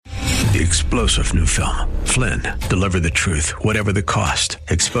The explosive new film, Flynn, deliver the truth, whatever the cost,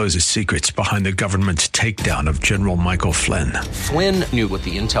 exposes secrets behind the government's takedown of General Michael Flynn. Flynn knew what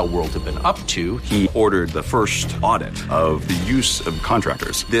the intel world had been up to. He ordered the first audit of the use of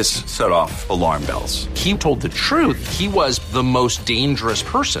contractors. This set off alarm bells. He told the truth. He was the most dangerous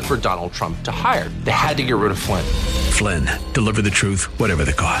person for Donald Trump to hire. They had to get rid of Flynn. Flynn, deliver the truth, whatever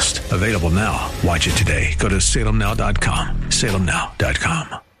the cost. Available now. Watch it today. Go to salemnow.com.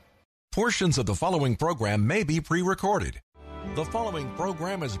 salemnow.com. Portions of the following program may be pre-recorded. The following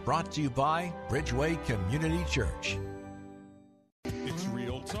program is brought to you by Bridgeway Community Church. It's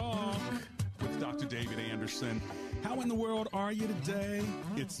Real Talk with Dr. David Anderson. How in the world are you today?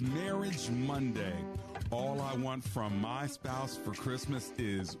 It's Marriage Monday. All I want from my spouse for Christmas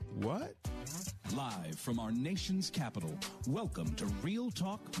is what? Live from our nation's capital, welcome to Real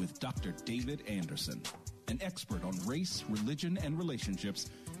Talk with Dr. David Anderson. An expert on race, religion, and relationships,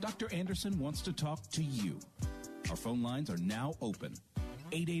 Dr. Anderson wants to talk to you. Our phone lines are now open.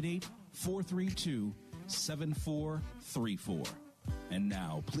 888-432-7434. And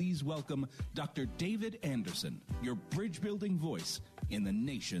now, please welcome Dr. David Anderson, your bridge-building voice in the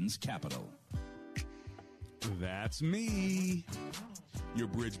nation's capital. That's me, your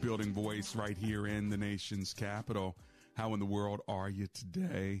bridge-building voice right here in the nation's capital. How in the world are you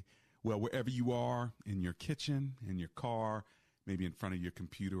today? Well, wherever you are, in your kitchen, in your car, maybe in front of your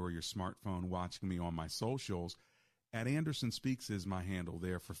computer or your smartphone, watching me on my socials, at Anderson Speaks is my handle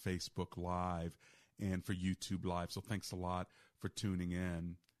there for Facebook Live and for YouTube Live. So thanks a lot for tuning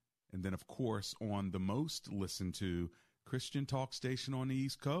in. And then, of course, on the most listened to Christian talk station on the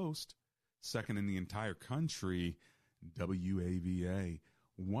East Coast, second in the entire country, WAVA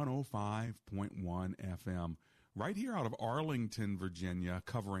 105.1 FM. Right here out of Arlington, Virginia,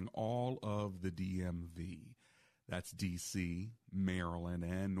 covering all of the DMV. That's D.C., Maryland,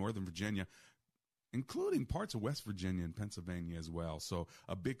 and Northern Virginia, including parts of West Virginia and Pennsylvania as well. So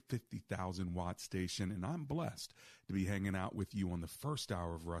a big 50,000-watt station, and I'm blessed to be hanging out with you on the first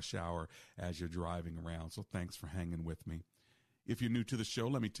hour of rush hour as you're driving around. So thanks for hanging with me. If you're new to the show,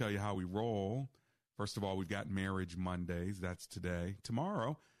 let me tell you how we roll. First of all, we've got Marriage Mondays. That's today.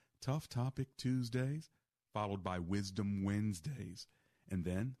 Tomorrow, Tough Topic Tuesdays, followed by Wisdom Wednesdays, and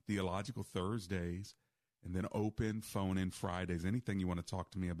then Theological Thursdays, and then Open Phone-In Fridays. Anything you want to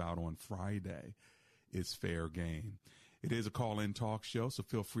talk to me about on Friday is fair game. It is a call-in talk show, so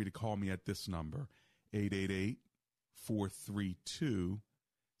feel free to call me at this number,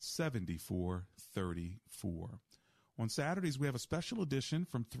 888-432-7434. On Saturdays, we have a special edition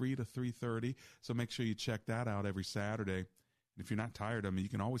from 3 to 3:30, so make sure you check that out every Saturday. If you're not tired of me, you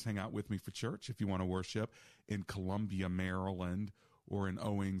can always hang out with me for church if you want to worship in Columbia, Maryland, or in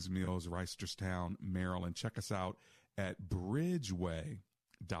Owings Mills, Reisterstown, Maryland. Check us out at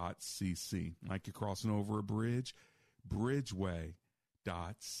bridgeway.cc. Like you're crossing over a bridge, bridgeway.cc.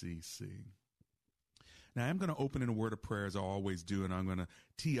 Now, I'm going to open in a word of prayer, as I always do, and I'm going to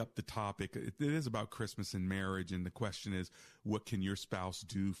tee up the topic. It is about Christmas and marriage, and the question is, what can your spouse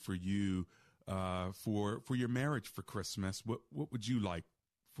do for you for your marriage for Christmas? What would you like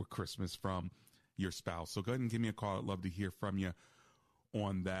for Christmas from your spouse? So go ahead and give me a call. I'd love to hear from you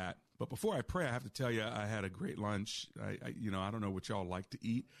on that. But before I pray, I have to tell you, I had a great lunch. I don't know what y'all like to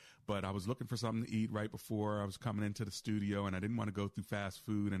eat, but I was looking for something to eat right before I was coming into the studio, and I didn't want to go through fast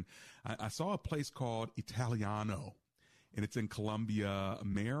food. And I saw a place called Italiano, and it's in Columbia,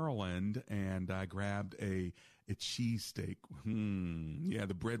 Maryland, and I grabbed a cheesesteak. Yeah,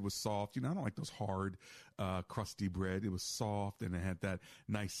 the bread was soft. I don't like those hard, crusty bread. It was soft, and it had that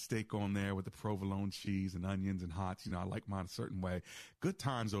nice steak on there with the provolone cheese and onions and hots. I like mine a certain way. Good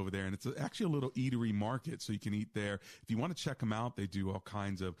times over there, and it's actually a little eatery market, so you can eat there. If you want to check them out, they do all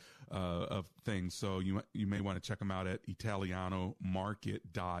kinds of things. So you may want to check them out at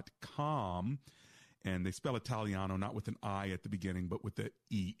italianomarket.com. And they spell Italiano not with an I at the beginning, but with the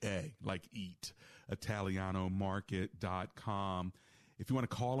E-A, like eat. Italianomarket.com. If you want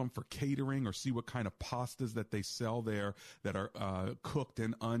to call them for catering or see what kind of pastas that they sell there that are cooked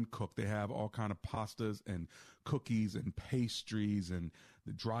and uncooked, they have all kind of pastas and cookies and pastries and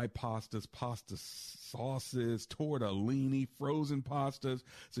the dry pastas, pasta sauces, tortellini, frozen pastas.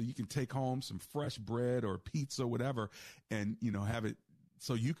 So you can take home some fresh bread or pizza, whatever, and, have it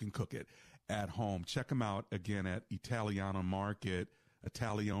so you can cook it at home. Check them out again at Italiano Market,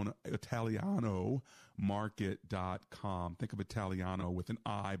 italianomarket.com. Think of Italiano with an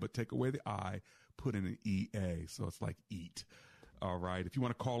I, but take away the I, put in an E-A, so it's like eat. All right. If you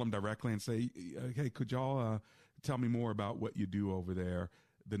want to call them directly and say, hey, could y'all tell me more about what you do over there?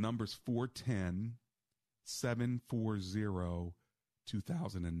 The number's 410-740-2727.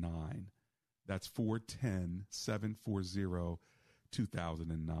 2009. That's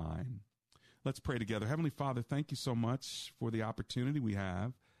 410-740-2009. Let's pray together. Heavenly Father, thank you so much for the opportunity we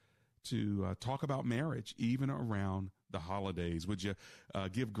have to talk about marriage, even around the holidays. Would you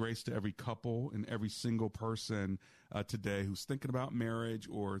give grace to every couple and every single person today who's thinking about marriage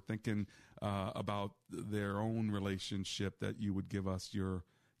or thinking about their own relationship, that you would give us your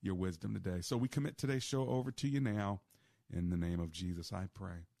wisdom today. So we commit today's show over to you now. In the name of Jesus, I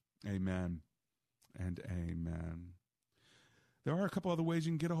pray. Amen and amen. There are a couple other ways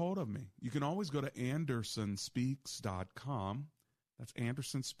you can get a hold of me. You can always go to AndersonSpeaks.com. That's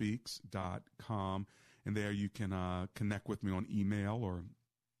AndersonSpeaks.com. And there you can connect with me on email or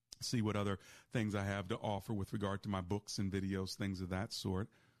see what other things I have to offer with regard to my books and videos, things of that sort.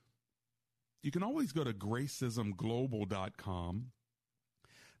 You can always go to GracismGlobal.com.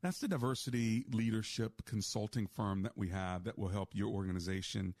 That's the diversity leadership consulting firm that we have that will help your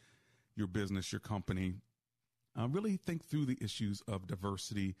organization, your business, your company really think through the issues of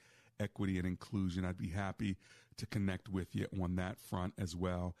diversity, equity, and inclusion. I'd be happy to connect with you on that front as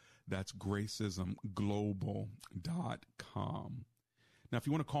well. That's GracismGlobal.com. Now, if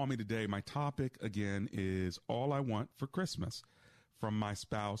you want to call me today, my topic, again, is all I want for Christmas from my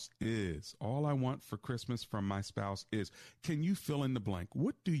spouse is. All I want for Christmas from my spouse is. Can you fill in the blank?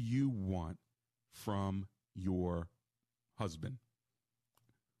 What do you want from your husband?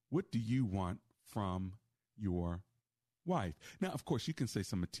 What do you want from your wife? Now, of course, you can say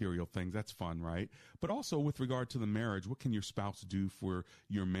some material things. That's fun, right? But also with regard to the marriage, what can your spouse do for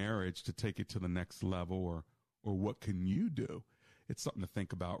your marriage to take it to the next level, or what can you do? It's something to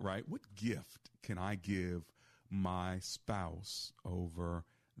think about, right? What gift can I give my spouse over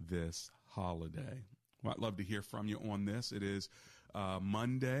this holiday? Well, I'd love to hear from you on this. It is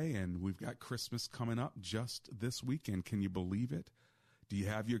Monday, and we've got Christmas coming up just this weekend. Can you believe it? Do you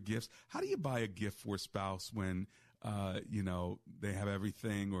have your gifts? How do you buy a gift for a spouse when, they have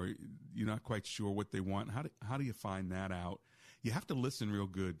everything, or you're not quite sure what they want? How do you find that out? You have to listen real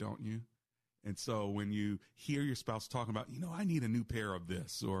good, don't you? And so when you hear your spouse talking about, I need a new pair of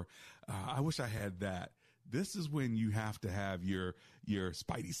this, or I wish I had that, this is when you have to have your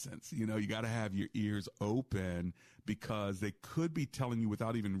spidey sense. You got to have your ears open, because they could be telling you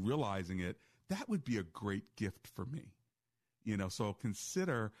without even realizing it, that would be a great gift for me. So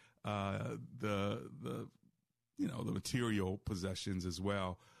consider the material possessions as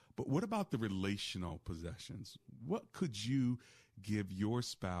well. But what about the relational possessions? What could you give your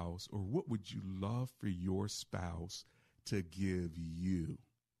spouse, or what would you love for your spouse to give you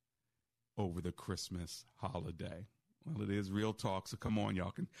over the Christmas holiday? Well, it is real talk, so come on,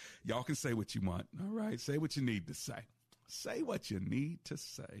 y'all can say what you want. All right, say what you need to say. Say what you need to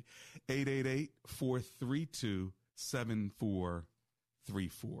say.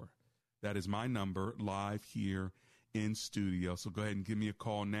 888-432-7434. That is my number, live here in studio. So go ahead and give me a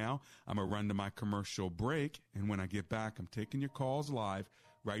call now. I'm going to run to my commercial break, and when I get back, I'm taking your calls live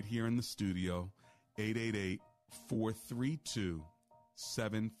right here in the studio.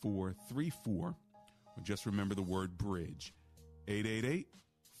 888-432-7434. Just remember the word bridge.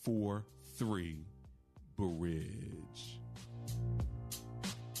 888-43-BRIDGE.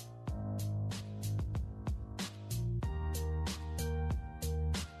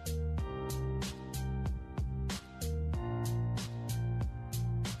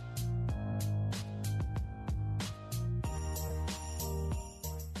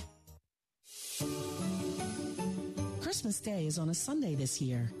 Christmas Day is on a Sunday this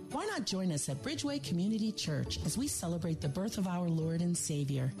year. Why not join us at Bridgeway Community Church as we celebrate the birth of our Lord and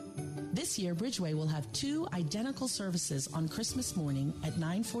Savior? This year, Bridgeway will have 2 identical services on Christmas morning at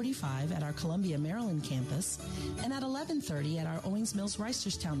 9:45 at our Columbia, Maryland campus and at 11:30 at our Owings Mills,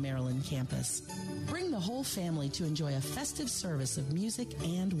 Reisterstown, Maryland campus. Bring the whole family to enjoy a festive service of music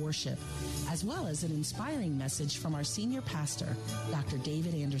and worship, as well as an inspiring message from our senior pastor, Dr.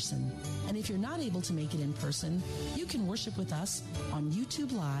 David Anderson. And if you're not able to make it in person, you can worship with us on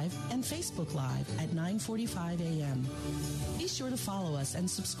YouTube Live and Facebook Live at 9:45 a.m. Be sure to follow us and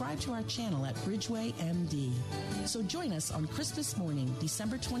subscribe to our channel at Bridgeway MD. So join us on Christmas morning,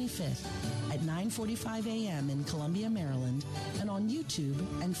 December 25th at 9:45 a.m. in Columbia, Maryland, and on YouTube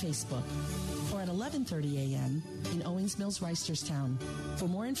and Facebook, or at 11:30 a.m. in Owings Mills, Reisterstown. For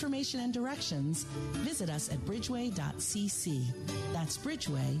more information and directions, visit us at bridgeway.cc. That's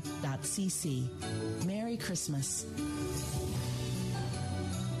bridgeway.cc. Merry Christmas.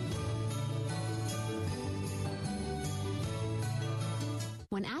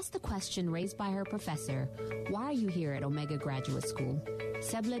 When asked the question raised by her professor, "Why are you here at Omega Graduate School?"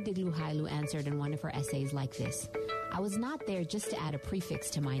 Sebla Diglou-Hailu answered in one of her essays like this: "I was not there just to add a prefix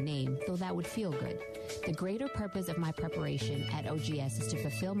to my name, though that would feel good. The greater purpose of my preparation at OGS is to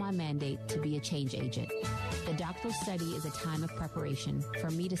fulfill my mandate to be a change agent. The doctoral study is a time of preparation for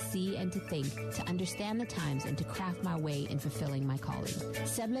me to see and to think, to understand the times, and to craft my way in fulfilling my calling.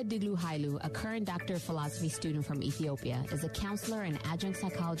 Sebla Diglu Hailu, a current Doctor of Philosophy student from Ethiopia, is a counselor and adjunct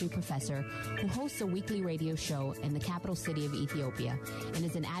psychology professor who hosts a weekly radio show in the capital city of Ethiopia and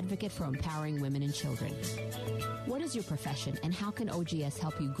is an advocate for empowering women and children. What is your profession, and how can OGS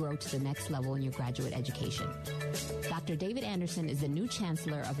help you grow to the next level in your graduate education? Dr. David Anderson is the new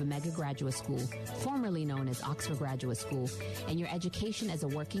chancellor of Omega Graduate School, formerly known as Oxford Graduate School, and your education as a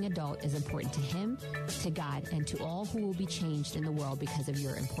working adult is important to him, to God, and to all who will be changed in the world because of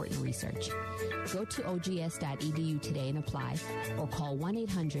your important research. Go to ogs.edu today and apply, or call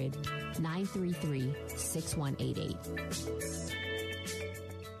 1-800-933-6188.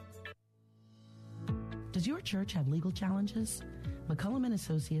 Does your church have legal challenges? McCullum &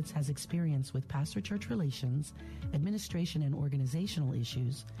 Associates has experience with pastor-church relations, administration and organizational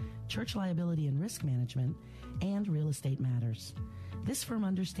issues, church liability and risk management, and real estate matters. This firm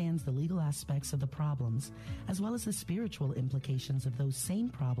understands the legal aspects of the problems as well as the spiritual implications of those same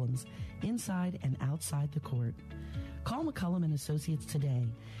problems inside and outside the court. Call McCullum & Associates today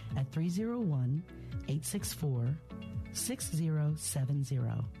at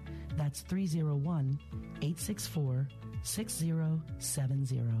 301-864-6070. That's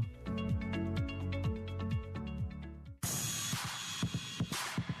 301-864-6070.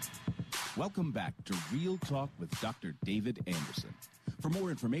 Welcome back to Real Talk with Dr. David Anderson. For more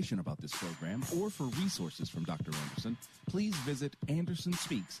information about this program or for resources from Dr. Anderson, please visit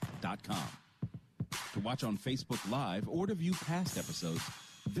AndersonSpeaks.com. To watch on Facebook Live or to view past episodes,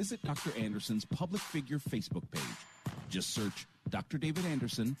 visit Dr. Anderson's public figure Facebook page. Just search Dr. David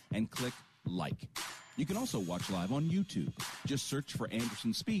Anderson and click like. You can also watch live on YouTube. Just search for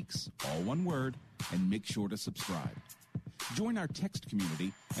Anderson Speaks, all one word, and make sure to subscribe. Join our text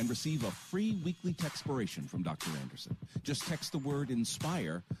community and receive a free weekly textpiration from Dr. Anderson. Just text the word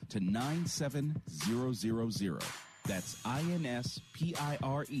INSPIRE to 97000. That's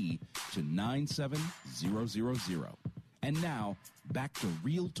INSPIRE to 97000. And now, back to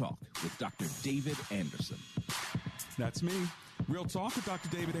Real Talk with Dr. David Anderson. That's me. Real Talk with Dr.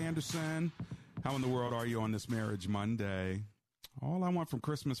 David Anderson. How in the world are you on this Marriage Monday? All I want from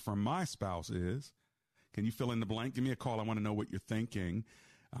Christmas from my spouse is, can you fill in the blank? Give me a call. I want to know what you're thinking.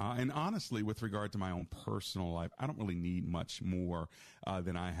 And honestly, with regard to my own personal life, I don't really need much more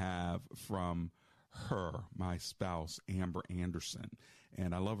than I have from her, my spouse, Amber Anderson.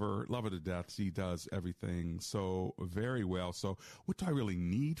 And I love her to death. She does everything so very well. So what do I really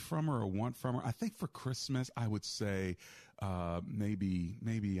need from her or want from her? I think for Christmas, I would say maybe,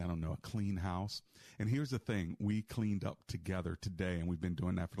 I don't know, a clean house. And here's the thing. We cleaned up together today, and we've been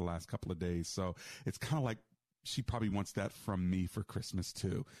doing that for the last couple of days. So it's kind of like she probably wants that from me for Christmas,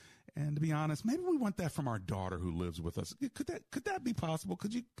 too. And to be honest, maybe we want that from our daughter who lives with us. Could that be possible?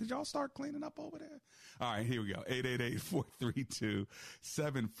 Could y'all start cleaning up over there? All right, here we go.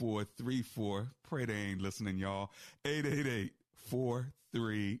 888-432-7434. Pray they ain't listening, y'all.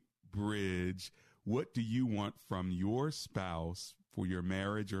 888-43-BRIDGE. What do you want from your spouse for your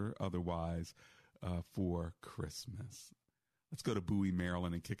marriage or otherwise for Christmas? Let's go to Bowie,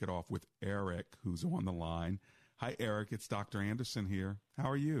 Maryland, and kick it off with Eric, who's on the line. Hi, Eric. It's Dr. Anderson here. How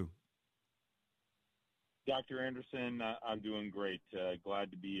are you? Dr. Anderson, I'm doing great.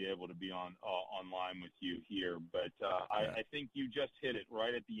 Glad to be able to be online with you here. But I think you just hit it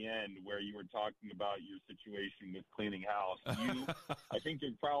right at the end where you were talking about your situation with cleaning house. I think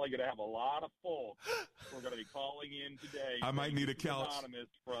you're probably going to have a lot of folks who are going to be calling in today. I might need a couch.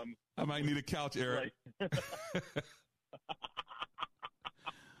 I might need a couch, Eric. Right.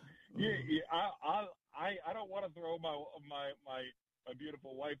 I don't want to throw my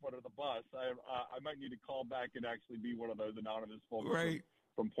beautiful wife under the bus. I might need to call back and actually be one of those anonymous folks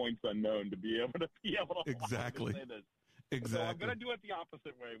from Points Unknown to be able to exactly say this. Exactly. So I'm going to do it the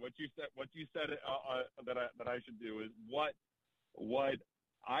opposite way. What you said that I should do is what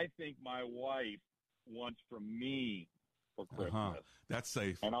I think my wife wants from me for Christmas. That's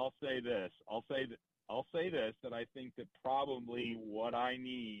safe. And I'll say this. That I think that probably what I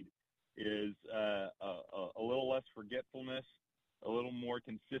need is a little less forgetfulness, a little more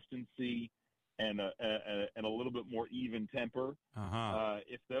consistency, and a little bit more even temper.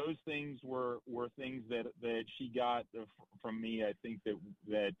 If those things were things that she got from me, I think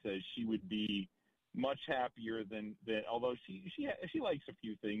that she would be much happier than that. Although she likes a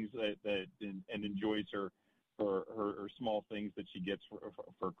few things that enjoys her small things that she gets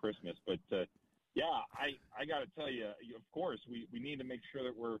for Christmas, but Yeah, I got to tell you, of course, we need to make sure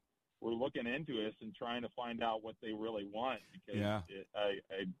that we're looking into this and trying to find out what they really want, because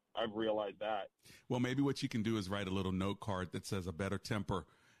I've realized that. Well, maybe what you can do is write a little note card that says "a better temper,"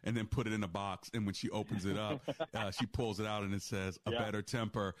 and then put it in a box. And when she opens it up, she pulls it out and it says "a better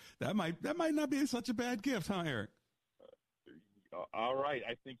temper." That might not be such a bad gift, huh, Eric? All right.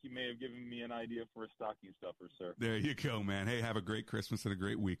 I think you may have given me an idea for a stocking stuffer, sir. There you go, man. Hey, have a great Christmas and a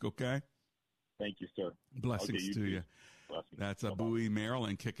great week, okay? Thank you, sir. Blessings to you. Blessings. That's Bowie,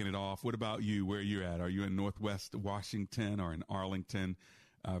 Maryland, kicking it off. What about you? Where are you at? Are you in Northwest Washington or in Arlington,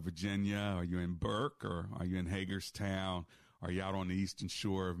 Virginia? Are you in Burke or are you in Hagerstown? Are you out on the eastern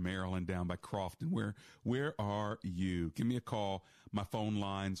shore of Maryland down by Crofton? Where are you? Give me a call. My phone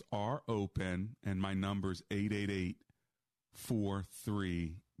lines are open, and my number's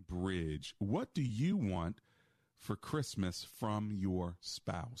 888-43-BRIDGE. What do you want for Christmas from your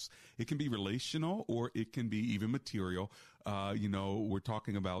spouse? It can be relational or it can be even material. We're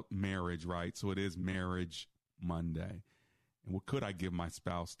talking about marriage, right? So it is Marriage Monday. And what could I give my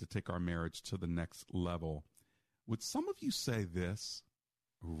spouse to take our marriage to the next level? Would some of you say this?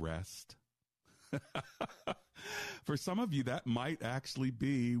 Rest. For some of you, that might actually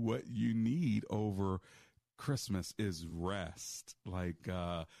be what you need over Christmas is rest. Like,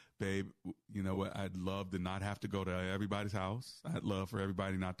 babe, you know what? I'd love to not have to go to everybody's house. I'd love for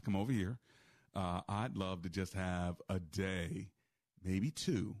everybody not to come over here. I'd love to just have a day, maybe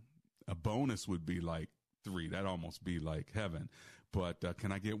 2. A bonus would be like 3. That'd almost be like heaven. But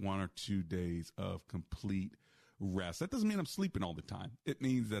can I get 1 or 2 days of complete rest? That doesn't mean I'm sleeping all the time. It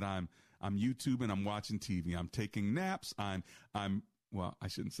means that I'm YouTubing, I'm watching TV, I'm taking naps, well, I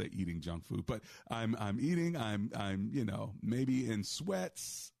shouldn't say eating junk food, but I'm eating, I'm maybe in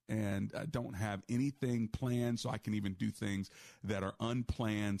sweats, and I don't have anything planned, so I can even do things that are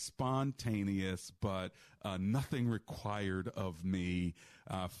unplanned, spontaneous, but nothing required of me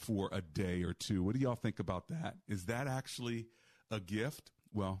for a day or 2. What do y'all think about that? Is that actually a gift?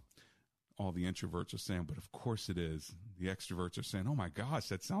 Well, all the introverts are saying, but of course it is. The extroverts are saying, oh my gosh,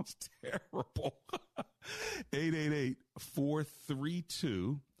 that sounds terrible.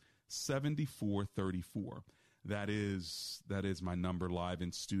 888-432-7434. That is my number live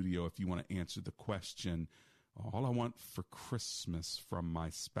in studio. If you want to answer the question, all I want for Christmas from my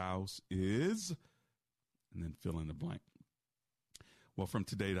spouse is, and then fill in the blank. Well, from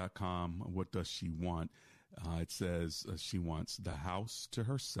today.com, what does she want? It says she wants the house to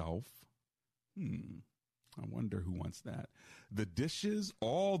herself. I wonder who wants that. The dishes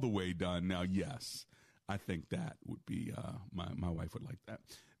all the way done. Now, yes, I think that would be, my wife would like that.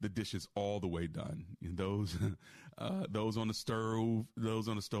 The dishes all the way done. Those on the stove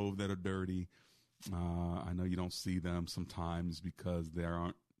that are dirty. I know you don't see them sometimes because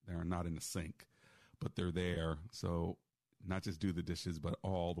they're not in the sink, but they're there. So not just do the dishes, but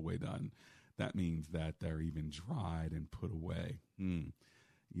all the way done. That means that they're even dried and put away.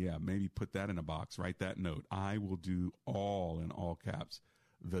 Yeah, maybe put that in a box. Write that note. I will do all, in all caps,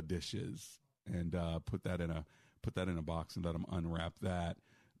 the dishes, and put that in a box and let them unwrap that.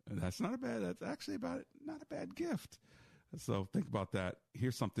 That's actually not a bad gift. So think about that.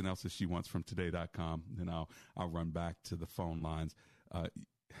 Here's something else that she wants from today.com. Then I'll run back to the phone lines.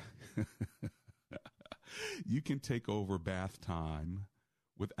 You can take over bath time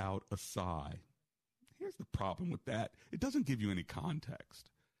without a sigh. Here's the problem with that. It doesn't give you any context.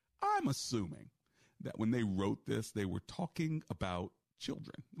 I'm assuming that when they wrote this, they were talking about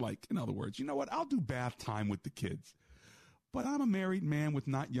children. Like, in other words, you know what? I'll do bath time with the kids. But I'm a married man with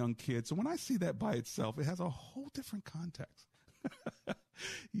not young kids. So when I see that by itself, it has a whole different context.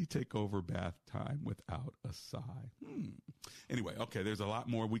 You take over bath time without a sigh. Anyway, okay, there's a lot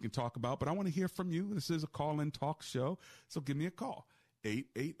more we can talk about, but I want to hear from you. This is a call-in talk show, so give me a call.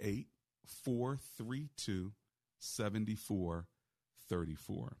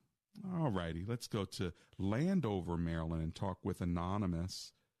 888-432-7434. All righty, let's go to Landover, Maryland, and talk with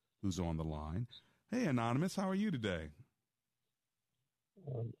Anonymous, who's on the line. Hey, Anonymous, how are you today?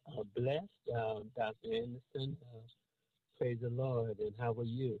 Blessed, Dr. Anderson. Praise the Lord, and how are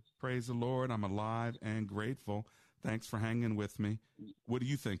you? Praise the Lord. I'm alive and grateful. Thanks for hanging with me. What are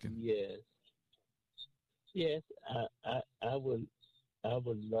you thinking? Yes. I would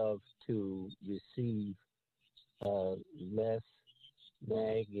love to receive less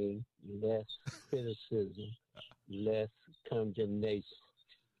nagging, less criticism, less condemnation.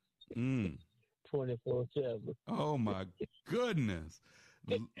 24/7. Oh my goodness.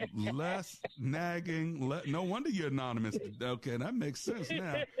 Less nagging. No wonder you're anonymous. Okay, that makes sense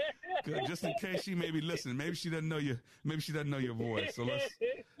now. Good. Just in case she may be listening, maybe she doesn't know you. Maybe she doesn't know your voice. So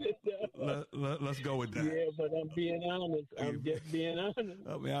let's go with that. Yeah, but I'm being honest. I'm just being honest.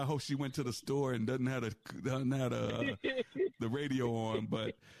 I mean, I hope she went to the store and doesn't have the radio on.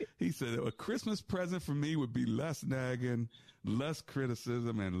 But he said a Christmas present for me would be less nagging, less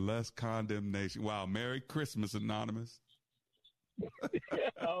criticism, and less condemnation. Wow, Merry Christmas, Anonymous.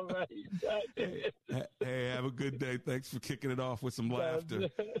 All right. Hey, have a good day. Thanks for kicking it off with some laughter.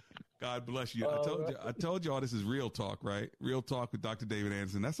 God bless you. I told y'all this is Real Talk, right? Real Talk with Dr. David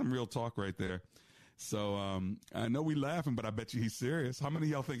Anderson. That's some real talk right there. So I know we laughing, but I bet you he's serious. How many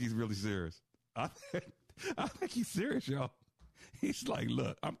of y'all think he's really serious? I think he's serious, y'all. He's like,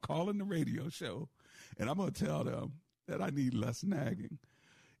 look, I'm calling the radio show, and I'm going to tell them that I need less nagging.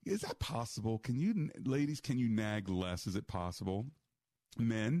 Is that possible? Ladies, can you nag less? Is it possible?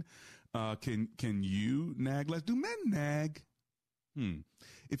 Men, can you nag less? Do men nag?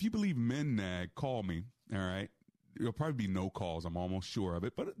 If you believe men nag, call me. All right. There'll probably be no calls. I'm almost sure of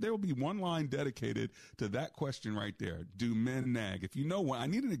it, but there will be one line dedicated to that question right there. Do men nag? If you know one, I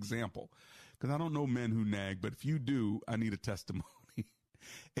need an example because I don't know men who nag, but if you do, I need a testimony.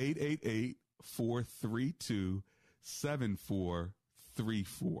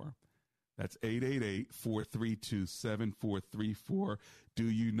 888-432-7434. That's 888-432-7434. Do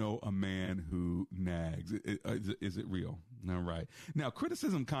you know a man who nags? Is it real? All right. Now,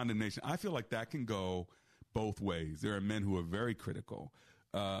 criticism, condemnation, I feel like that can go both ways. There are men who are very critical,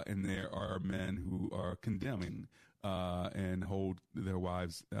 and there are men who are condemning and hold their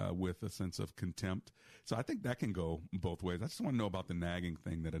wives with a sense of contempt. So I think that can go both ways. I just want to know about the nagging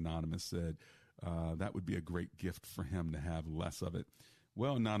thing that Anonymous said. That would be a great gift for him to have less of it.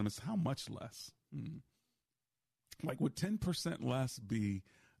 Well, Anonymous, how much less? Like, would 10% less be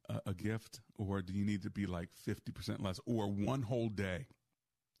a gift, or do you need to be like 50% less, or one whole day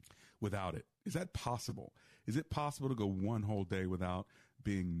without it? Is that possible? Is it possible to go one whole day without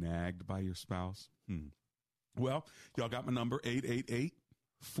being nagged by your spouse? Well, y'all got my number,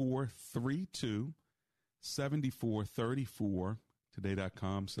 888-432-7434.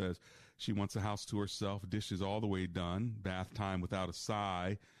 Today.com says she wants a house to herself, dishes all the way done, bath time without a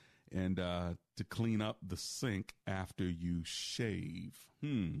sigh, and to clean up the sink after you shave.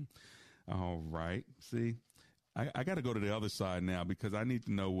 All right. See, I got to go to the other side now because I need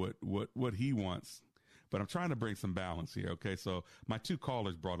to know what he wants. But I'm trying to bring some balance here. Okay, so my two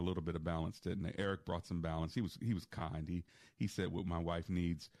callers brought a little bit of balance, didn't they? Eric brought some balance. He was kind. He said what my wife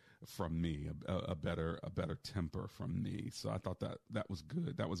needs from me, a better temper from me. So I thought that was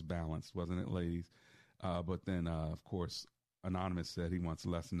good. That was balanced, wasn't it, ladies? But then, of course, Anonymous said he wants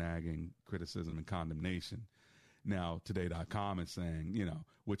less nagging, criticism, and condemnation. Now, Today.com is saying,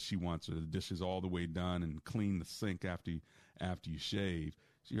 what she wants are the dishes all the way done and clean the sink after you shave.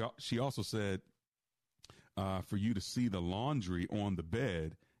 She also said for you to see the laundry on the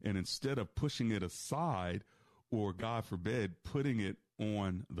bed, and instead of pushing it aside or, God forbid, putting it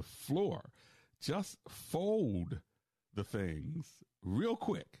on the floor, just fold the things real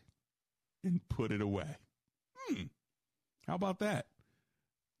quick and put it away. How about that?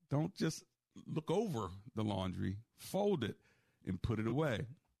 Don't just look over the laundry, fold it and put it away.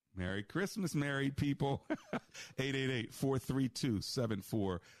 Merry Christmas, married people.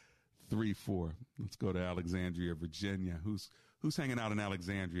 888-432-7434. Let's go to Alexandria, Virginia. Who's hanging out in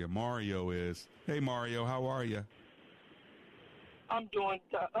Alexandria? Mario is. Hey, Mario, how are you? I'm doing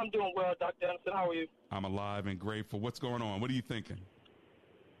well, Dr. Anderson. How are you? I'm alive and grateful. What's going on? What are you thinking?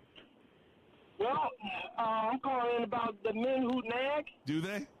 Well, I'm calling in about the men who nag. Do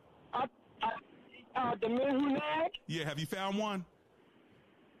they? The men who nag? Yeah, have you found one?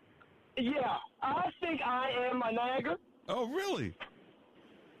 Yeah, I think I am a nagger. Oh, really?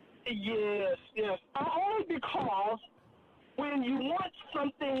 Yes. Only because when you want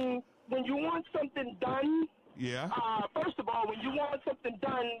something done. Yeah. First of all, when you want something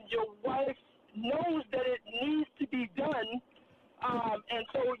done, your wife knows that it needs to be done, and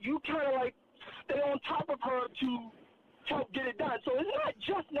so you kind of like stay on top of her to help get it done. So it's not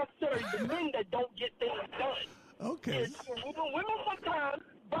just necessarily the men that don't get things done. Okay. It's women sometimes,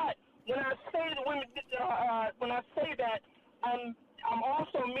 but when I say the women, when I say that, I'm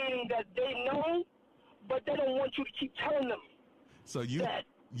also meaning that they know, but they don't want you to keep telling them. So you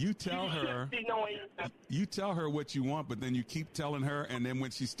tell her what you want, but then you keep telling her, and then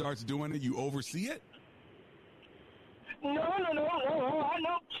when she starts doing it, you oversee it? No. I know,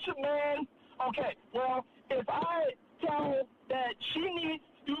 man. Okay, well, if I tell that she needs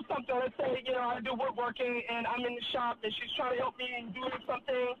to do something, let's say, I do woodworking, and I'm in the shop, and she's trying to help me in doing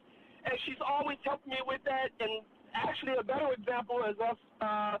something, and she's always helping me with that. And actually, a better example is us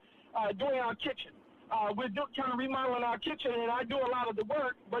doing our kitchen. we're kind of remodeling our kitchen, and I do a lot of the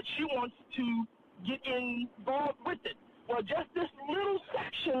work, but she wants to get involved with it. Well, just this little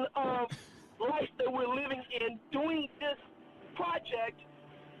section of life that we're living in, doing this project,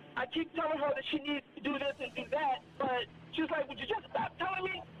 I keep telling her that she needs to do this and do that, but she's like, would you just stop telling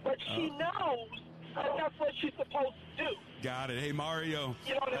me? But she knows that that's what she's supposed to do. Got it. Hey, Mario.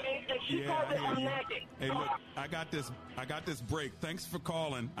 You know what I mean? And she calls it I'm nagging. Hey, look, I got this break. Thanks for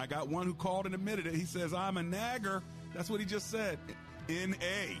calling. I got one who called and admitted it. He says, I'm a nagger. That's what he just said.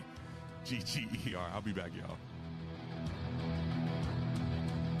 N-A-G-G-E-R. I'll be back, y'all.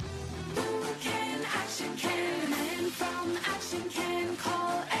 Action can, and from Action Can,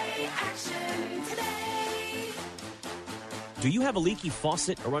 call A-Action today. Do you have a leaky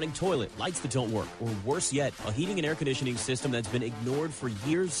faucet, a running toilet, lights that don't work, or worse yet, a heating and air conditioning system that's been ignored for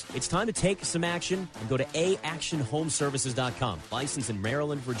years? It's time to take some action and go to actionhomeservices.com. Licensed in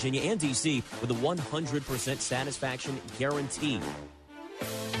Maryland, Virginia, and D.C. with a 100% satisfaction guarantee.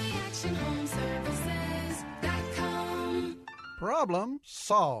 actionhomeservices.com. Problem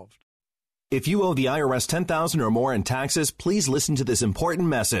solved. If you owe the IRS $10,000 or more in taxes, please listen to this important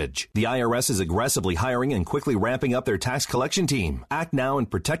message. The IRS is aggressively hiring and quickly ramping up their tax collection team. Act now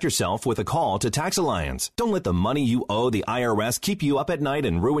and protect yourself with a call to Tax Alliance. Don't let the money you owe the IRS keep you up at night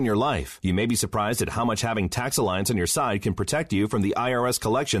and ruin your life. You may be surprised at how much having Tax Alliance on your side can protect you from the IRS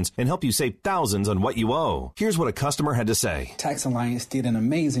collections and help you save thousands on what you owe. Here's what a customer had to say. Tax Alliance did an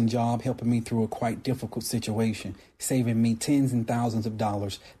amazing job helping me through a quite difficult situation, saving me tens and thousands of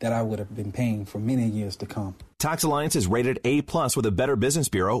dollars that I would have been paying for many years to come. Tax Alliance is rated A+ with a Better Business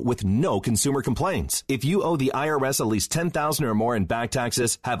Bureau with no consumer complaints. If you owe the IRS at least $10,000 or more in back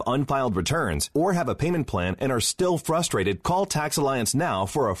taxes, have unfiled returns, or have a payment plan and are still frustrated, call Tax Alliance now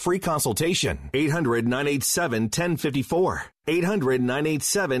for a free consultation. 800-987-1054.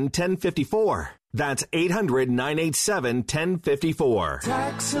 800-987-1054. That's 800-987-1054.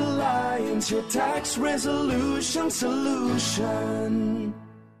 Tax Alliance, your tax resolution solution.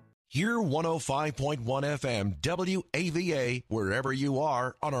 Hear 105.1 FM WAVA wherever you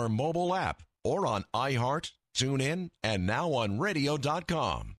are on our mobile app or on iHeart, TuneIn, and now on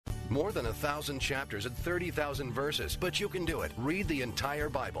radio.com. More than 1,000 chapters and 30,000 verses, but you can do it. Read the entire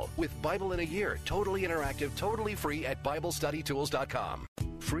Bible with Bible in a Year, totally interactive, totally free at BibleStudyTools.com.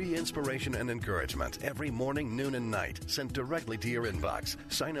 Free inspiration and encouragement every morning, noon, and night, sent directly to your inbox.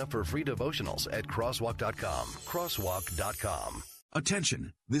 Sign up for free devotionals at Crosswalk.com. Crosswalk.com.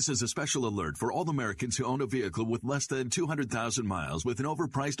 Attention! This is a special alert for all Americans who own a vehicle with less than 200,000 miles with an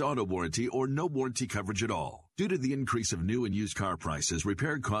overpriced auto warranty or no warranty coverage at all. Due to the increase of new and used car prices,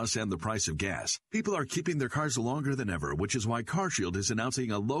 repair costs, and the price of gas, people are keeping their cars longer than ever, which is why CarShield is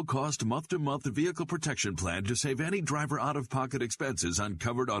announcing a low-cost month-to-month vehicle protection plan to save any driver out-of-pocket expenses on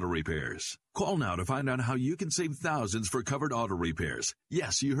covered auto repairs. Call now to find out how you can save thousands for covered auto repairs.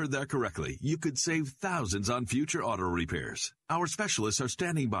 Yes, you heard that correctly. You could save thousands on future auto repairs. Our specialists are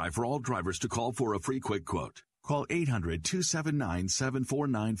standing by for all drivers to call for a free quick quote. Call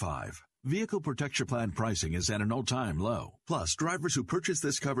 800-279-7495. Vehicle Protection Plan pricing is at an all-time low. Plus, drivers who purchase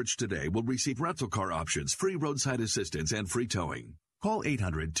this coverage today will receive rental car options, free roadside assistance, and free towing. Call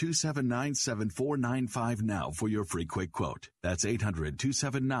 800-279-7495 now for your free quick quote. That's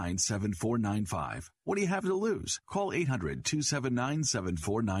 800-279-7495. What do you have to lose? Call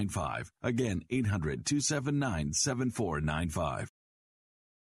 800-279-7495. Again, 800-279-7495.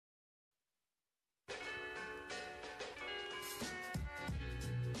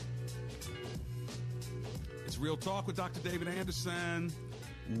 Real Talk with Dr. David Anderson.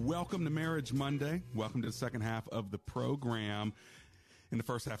 Welcome to Marriage Monday. Welcome to the second half of the program. In the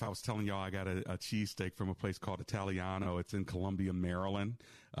first half, I was telling y'all I got a cheesesteak from a place called Italiano. It's in Columbia, Maryland,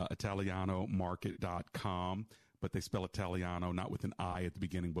 ItalianoMarket.com. But they spell Italiano not with an I at the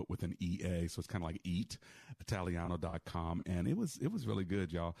beginning, but with an EA. So it's kind of like eat, Italiano.com. And it was really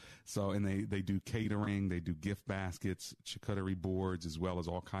good, y'all. So, and they do catering, they do gift baskets, charcuterie boards, as well as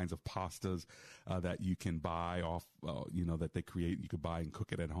all kinds of pastas that you can buy off, that they create. You could buy and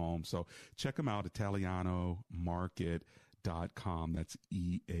cook it at home. So check them out, ItalianoMarket.com. That's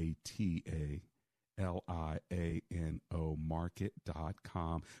EATALIANO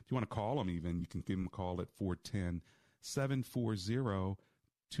market.com. If you want to call them even, you can give them a call at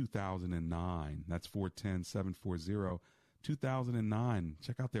 410-740-2009. That's 410-740-2009.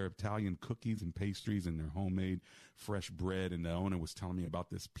 Check out their Italian cookies and pastries and their homemade fresh bread. And the owner was telling me about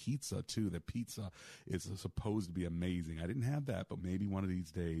this pizza, too. The pizza is supposed to be amazing. I didn't have that, but maybe one of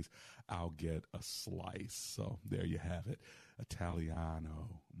these days I'll get a slice. So there you have it,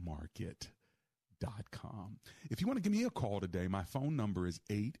 ItalianoMarket.com. If you want to give me a call today, my phone number is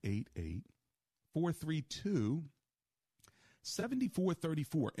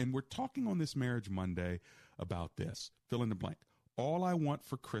 888-432-7434. And we're talking on this Marriage Monday about this. Fill in the blank. All I want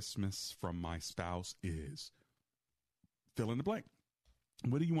for Christmas from my spouse is fill in the blank.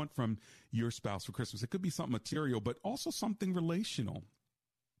 What do you want from your spouse for Christmas? It could be something material, but also something relational.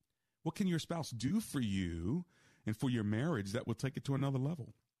 What can your spouse do for you and for your marriage that will take it to another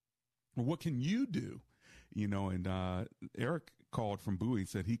level? Or what can you do? You know, and Eric called from Bowie and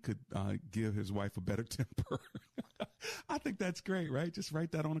said he could give his wife a better temper. I think that's great, right? Just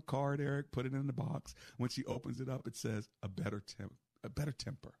write that on a card, Eric, put it in the box. When she opens it up, it says a better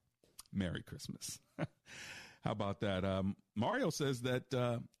temper. Merry Christmas. How about that? Mario says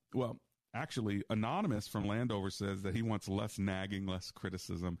that, actually, Anonymous from Landover says that he wants less nagging, less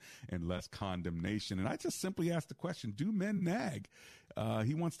criticism, and less condemnation. And I just simply asked the question, do men nag?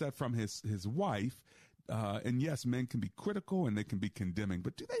 He wants that from his wife. And yes, men can be critical and they can be condemning,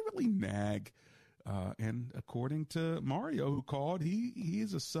 but do they really nag? And according to Mario, who called, he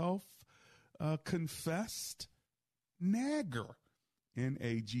is a self-confessed nagger.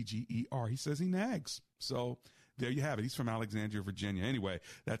 N-A-G-G-E-R. He says he nags. So there you have it. He's from Alexandria, Virginia. Anyway,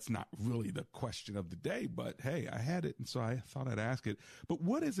 that's not really the question of the day, but hey, I had it, and so I thought I'd ask it. But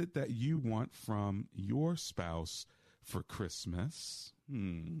what is it that you want from your spouse for Christmas?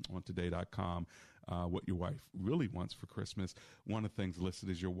 On today.com, what your wife really wants for Christmas. One of the things listed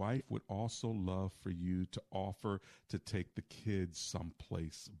is your wife would also love for you to offer to take the kids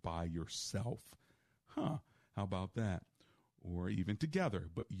someplace by yourself. How about that? Or even together,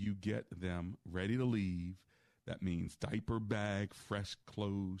 but you get them ready to leave. That means diaper bag, fresh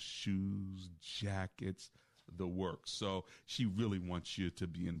clothes, shoes, jackets, the works. So she really wants you to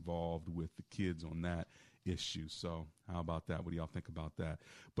be involved with the kids on that issue. So how about that? What do y'all think about that?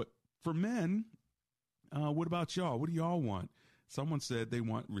 But for men, what about y'all? What do y'all want? Someone said they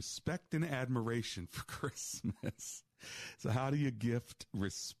want respect and admiration for Christmas. So how do you gift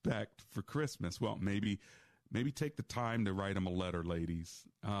respect for Christmas? Well, maybe take the time to write them a letter, ladies.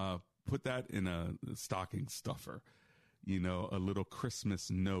 Put that in a stocking stuffer, a little Christmas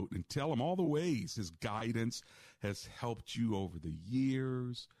note, and tell him all the ways his guidance has helped you over the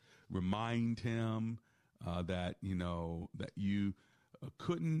years. Remind him that you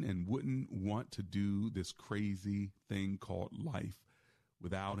couldn't and wouldn't want to do this crazy thing called life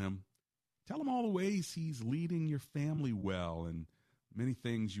without him. Tell him all the ways he's leading your family well and many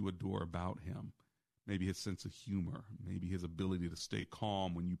things you adore about him. Maybe his sense of humor, maybe his ability to stay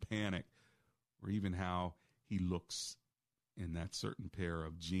calm when you panic, or even how he looks in that certain pair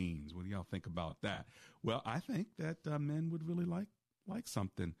of jeans. What do y'all think about that? Well, I think that men would really like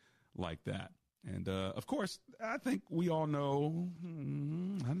something like that. And, of course, I think we all know,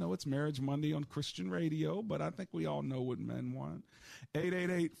 I know it's Marriage Monday on Christian radio, but I think we all know what men want.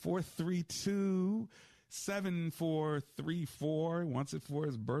 888-432-7434. Wants it for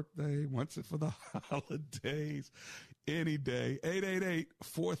his birthday. Wants it for the holidays. Any day.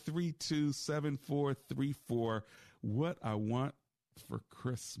 888-432-7434. What I want for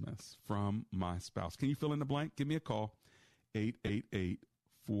Christmas from my spouse. Can you fill in the blank? Give me a call.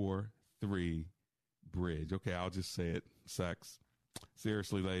 888-43-BRIDGE. Okay, I'll just say it. Sex.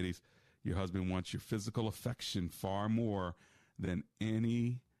 Seriously, ladies, your husband wants your physical affection far more than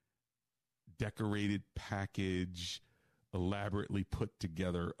any decorated package elaborately put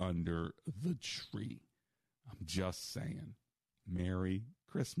together under the tree. I'm just saying. Merry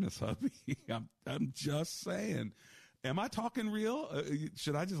Christmas, hubby. I'm just saying. Am I talking real?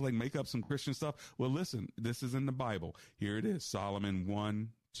 Should I just make up some Christian stuff? Well, listen, this is in the Bible. Here it is. Solomon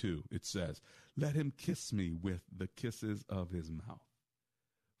 1:2. It says, "Let him kiss me with the kisses of his mouth,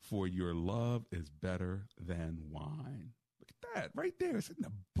 for your love is better than wine." Look at that right there. It's in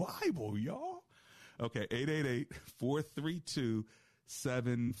the Bible, y'all. Okay,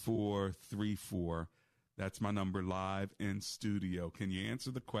 888-432-7434. That's my number live in studio. Can you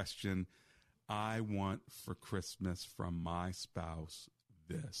answer the question, I want for Christmas from my spouse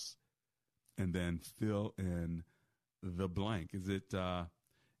this? And then fill in the blank. Is it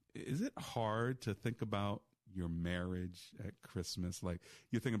hard to think about your marriage at Christmas? Like,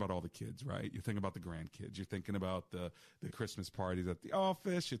 you're thinking about all the kids, right? You're thinking about the grandkids. You're thinking about the Christmas parties at the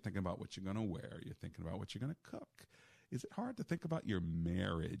office. You're thinking about what you're going to wear. You're thinking about what you're going to cook. Is it hard to think about your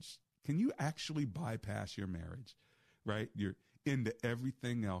marriage? Can you actually bypass your marriage, right? You're into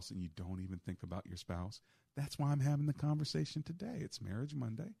everything else and you don't even think about your spouse. That's why I'm having the conversation today. It's Marriage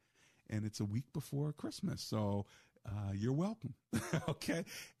Monday and it's a week before Christmas. So you're welcome. Okay.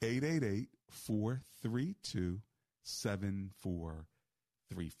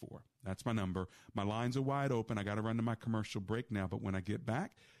 888-432-7434. That's my number. My lines are wide open. I got to run to my commercial break now, but when I get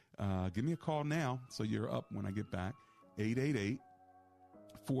back, Give me a call now so you're up when I get back.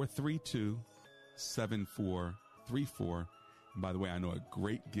 888-432-7434. And by the way, I know a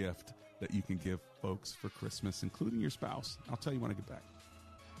great gift that you can give folks for Christmas, including your spouse. I'll tell you when I get back.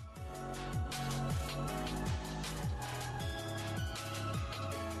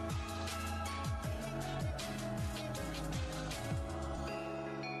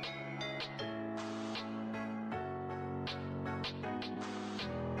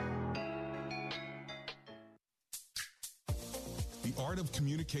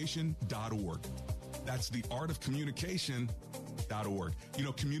 theartofcommunication.org. That's theartofcommunication.org. You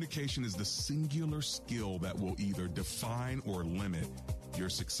know, communication is the singular skill that will either define or limit your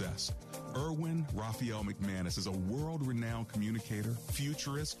success. Erwin Raphael McManus is a world-renowned communicator,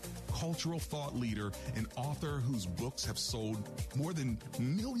 futurist, cultural thought leader, and author whose books have sold more than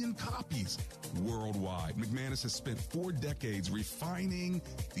 1 million copies worldwide. McManus has spent 4 decades refining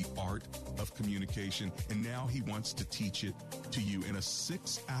the art of communication, and now he wants to teach it to you in a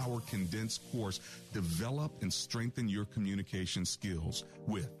 6-hour condensed course. Develop and strengthen your communication skills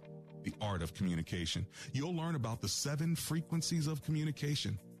with The Art of Communication. You'll learn about the 7 frequencies of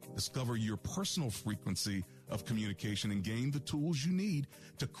communication. Discover your personal frequency of communication and gain the tools you need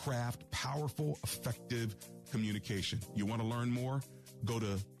to craft powerful, effective communication. You want to learn more? Go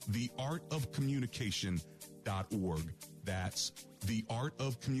to theartofcommunication.org. That's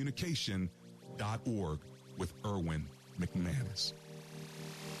theartofcommunication.org with Erwin McManus.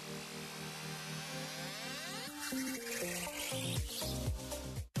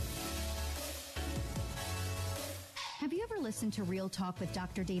 Have you ever listened to Real Talk with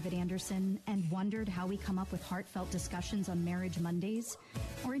Dr. David Anderson and wondered how we come up with heartfelt discussions on Marriage Mondays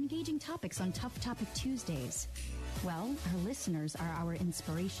or engaging topics on Tough Topic Tuesdays? Well, our listeners are our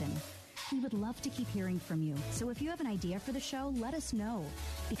inspiration. We would love to keep hearing from you. So if you have an idea for the show, let us know,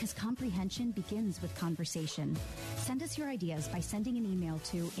 because comprehension begins with conversation. Send us your ideas by sending an email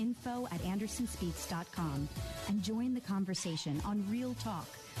to info@andersonspeaks.com and join the conversation on Real Talk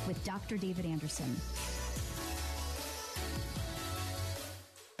with Dr. David Anderson.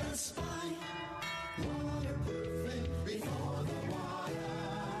 Best Buy, waterproofing before the water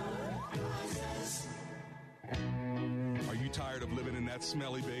rises. Are you tired of living in that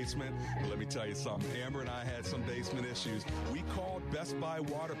smelly basement? Well, let me tell you something. Amber and I had some basement issues. We called Best Buy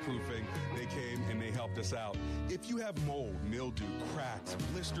Waterproofing. They came and they helped us out. If you have mold, mildew, cracks,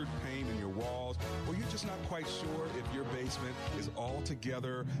 blistered paint in your walls, or you're just not quite sure if your basement is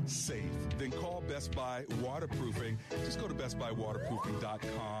altogether safe, then call Best Buy Waterproofing. Just go to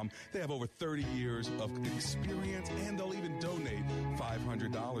bestbuywaterproofing.com. They have over 30 years of experience, and they'll even donate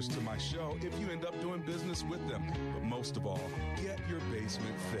 $500 to my show if you end up doing business with them. But most of all, get your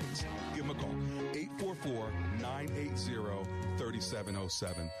basement fixed. Give them a call,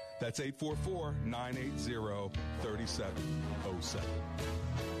 844-980-3707. That's 844-980-3707.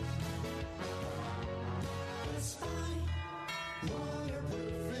 Best Buy,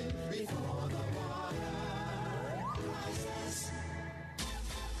 waterproofing before the water rises.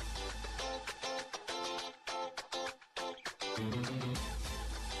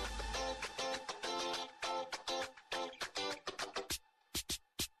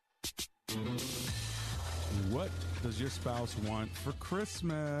 What does your spouse want for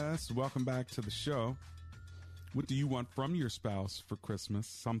Christmas? Welcome back to the show. What do you want from your spouse for Christmas?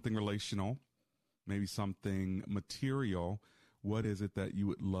 Something relational, maybe something material. What is it that you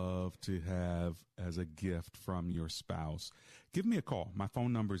would love to have as a gift from your spouse? Give me a call. My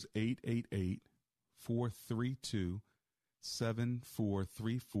phone number is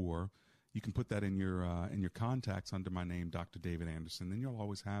 888-432-7434. You can put that in your contacts under my name, Dr. David Anderson. Then you'll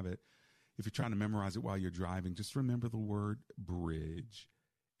always have it. If you're trying to memorize it while you're driving, just remember the word bridge.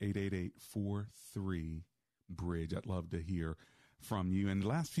 888-43-BRIDGE. I'd love to hear from you. In the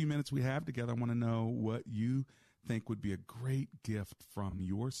last few minutes we have together, I want to know what you think would be a great gift from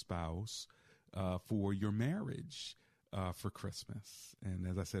your spouse for your marriage for Christmas. And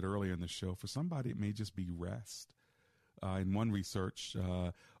as I said earlier in the show, for somebody it may just be rest. In one research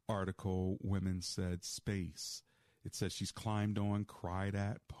article, women said space. It says she's climbed on, cried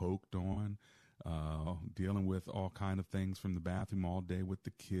at, poked on, dealing with all kind of things from the bathroom all day with the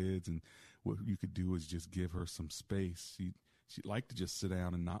kids. And what you could do is just give her some space. She'd like to just sit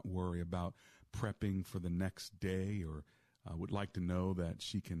down and not worry about prepping for the next day, or would like to know that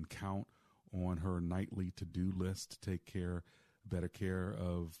she can count on her nightly to-do list to take better care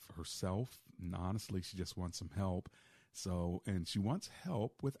of herself. And honestly, she just wants some help. And she wants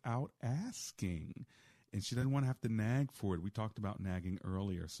help without asking. and she doesn't want to have to nag for it. We talked about nagging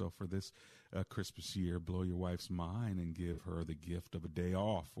earlier. So for this Christmas year, blow your wife's mind and give her the gift of a day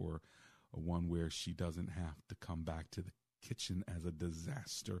off, or one where she doesn't have to come back to the kitchen as a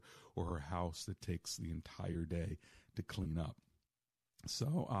disaster, or her house that takes the entire day to clean up.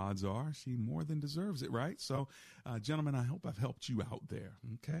 So odds are she more than deserves it, right? So, gentlemen, I hope I've helped you out there.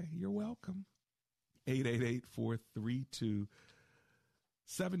 Okay, you're welcome.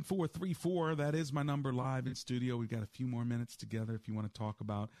 888-432-7434. That is my number live in studio. We've got a few more minutes together if you want to talk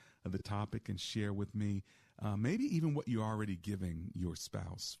about the topic and share with me maybe even what you're already giving your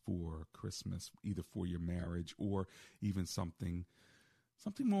spouse for Christmas, either for your marriage or even something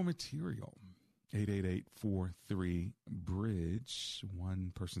more material. 888-43-BRIDGE.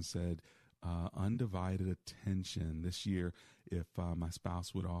 One person said, undivided attention. This year, if my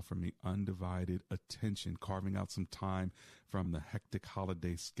spouse would offer me undivided attention, carving out some time from the hectic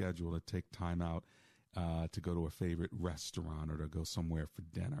holiday schedule to take time out to go to a favorite restaurant or to go somewhere for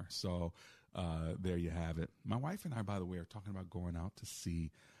dinner. So there you have it. My wife and I, by the way, are talking about going out to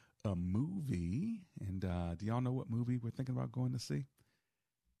see a movie. And do y'all know what movie we're thinking about going to see?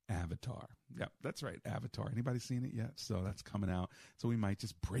 Avatar. Yeah, that's right. Avatar. Anybody seen it yet? So that's coming out. So we might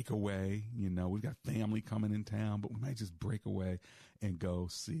just break away. You know, we've got family coming in town, but we might just break away and go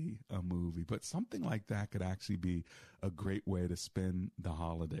see a movie. But something like that could actually be a great way to spend the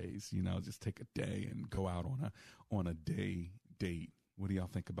holidays. You know, just take a day and go out on a day date. What do y'all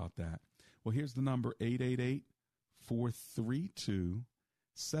think about that? Well, here's the number,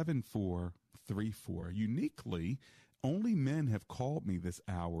 888-432-7434. Uniquely, only men have called me this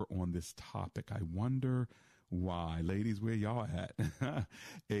hour on this topic. I wonder why. Ladies, where y'all at?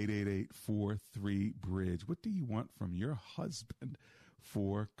 888-43-BRIDGE. What do you want from your husband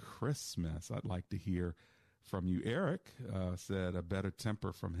for Christmas? I'd like to hear from you. Eric said a better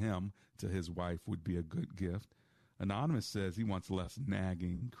temper from him to his wife would be a good gift. Anonymous says he wants less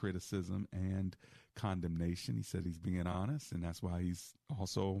nagging, criticism, and condemnation. He said he's being honest, and that's why he's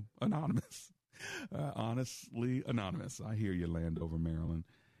also anonymous. Honestly anonymous. I hear you, Landover, Maryland.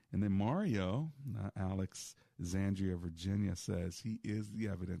 And then Mario, Alexandria, Virginia, says he is the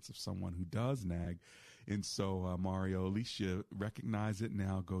evidence of someone who does nag. And so, Mario, at least you recognize it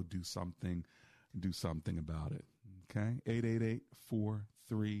now. Go do something about it. Okay?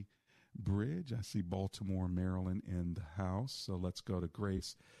 888-43-BRIDGE. I see Baltimore, Maryland in the house. So let's go to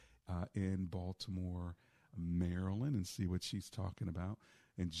Grace in Baltimore, Maryland, and see what she's talking about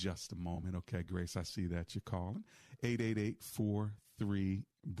in just a moment. Okay, Grace, I see that you're calling.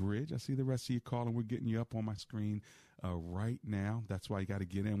 888-43-BRIDGE. I see the rest of you calling. We're getting you up on my screen right now. That's why you got to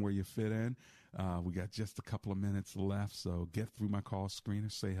get in where you fit in. We got just a couple of minutes left, so get through my call screener,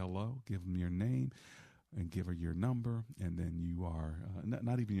 say hello, give them your name, and give her your number, and then you are,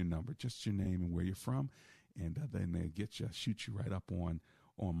 not even your number, just your name and where you're from, and then they shoot you right up on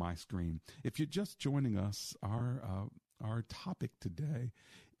my screen. If you're just joining us, our topic today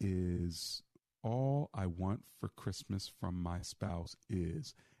is all I want for Christmas from my spouse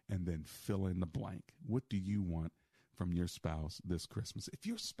is, and then fill in the blank. What do you want from your spouse this Christmas? If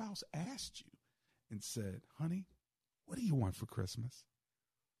your spouse asked you and said, honey, what do you want for Christmas?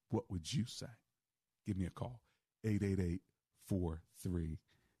 What would you say? Give me a call,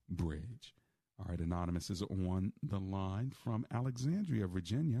 888-43-BRIDGE. All right, Anonymous is on the line from Alexandria,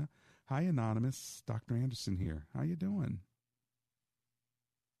 Virginia. Hi, Anonymous. Dr. Anderson here. How you doing?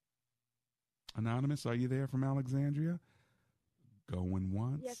 Anonymous, are you there from Alexandria? Going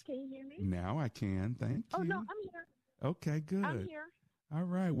once. Yes, can you hear me? Now I can. Thank you. Oh, no, I'm here. Okay, good. I'm here. All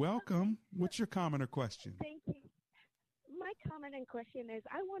right, welcome. What's your comment or question? Thank you. My comment and question is,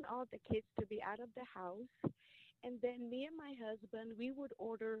 I want all the kids to be out of the house, and then me and my husband, we would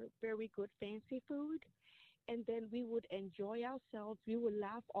order very good fancy food, and then we would enjoy ourselves. We would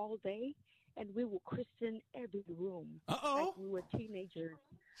laugh all day, and we would Christian every room. Uh-oh. Like we were teenagers.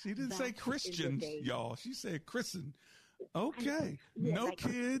 She didn't say Christian, y'all. She said Christian. Okay. Yeah, no like,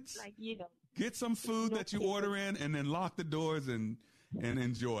 kids. Like, you know. Get some food that you kids. order in, and then lock the doors and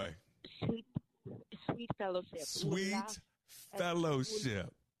enjoy. Sweet fellowship. Sweet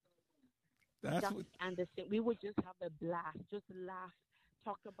fellowship. That's Dr. what Anderson, we would just have a blast, just laugh,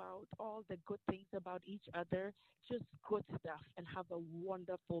 talk about all the good things about each other, just good stuff, and have a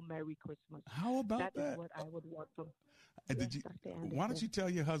wonderful Merry Christmas. How about that? That is what I would want from. Did you, why don't you tell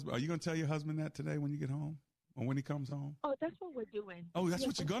your husband? Are you going to tell your husband that today when you get home, or when he comes home? Oh, that's what we're doing. Oh, that's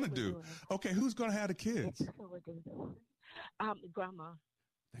what you're going to do. Okay, who's going to have the kids? That's what we're doing. Grandma.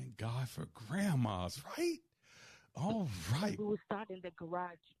 Thank God for grandmas, right? All right. We will start in the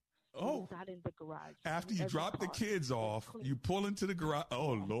garage. Oh. It's not in the garage. After you Every drop the car kids is off, clean. you pull into the garage.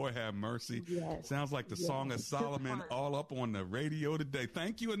 Oh, Lord have mercy. Yes. Sounds like the Yes. Song of Just Solomon fine. all up on the radio today.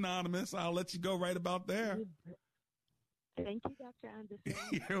 Thank you, Anonymous. I'll let you go right about there. Thank you, Dr. Anderson.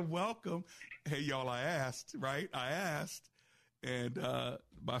 You're welcome. Hey, y'all, I asked, right? I asked. And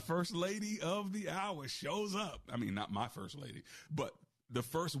my first lady of the hour shows up. I mean, not my first lady, but the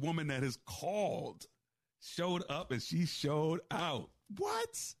first woman that is called showed up, and she showed out.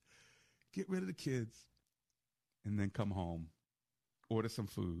 What? Get rid of the kids and then come home, order some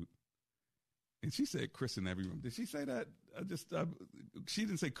food. And she said Christian every room. Did she say that? She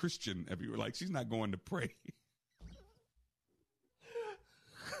didn't say Christian everywhere. Like, she's not going to pray.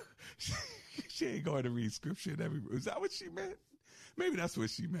 She ain't going to read scripture in every room. Is that what she meant? Maybe that's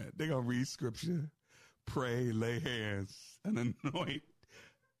what she meant. They're going to read scripture, pray, lay hands, and anoint.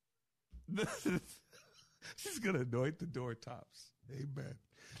 She's going to anoint the door tops. Amen.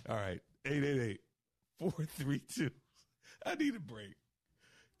 All right. 888-432. I need a break.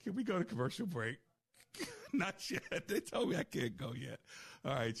 Can we go to commercial break? Not yet. They told me I can't go yet.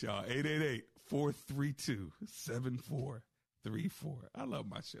 All right, y'all. 888-432-7434. I love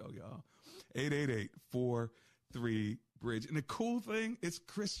my show, y'all. 888-43-BRIDGE. And the cool thing, it's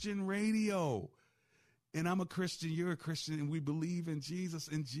Christian radio. And I'm a Christian, you're a Christian, and we believe in Jesus,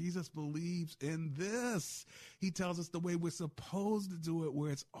 and Jesus believes in this. He tells us the way we're supposed to do it,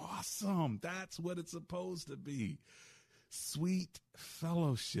 where it's awesome. That's what it's supposed to be. Sweet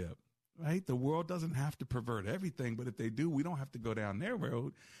fellowship, right? The world doesn't have to pervert everything, but if they do, we don't have to go down their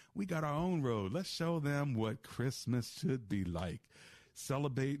road. We got our own road. Let's show them what Christmas should be like.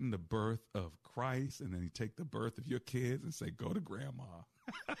 Celebrating the birth of Christ, and then you take the birth of your kids and say, go to grandma.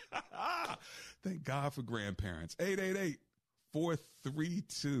 Thank God for grandparents.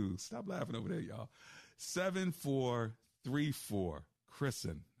 888-432. Stop laughing over there, y'all. 7434.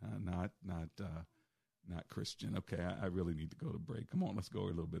 Christen, not Christian. Okay, I really need to go to break. Come on, let's go a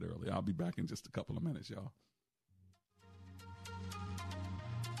little bit early. I'll be back in just a couple of minutes, y'all.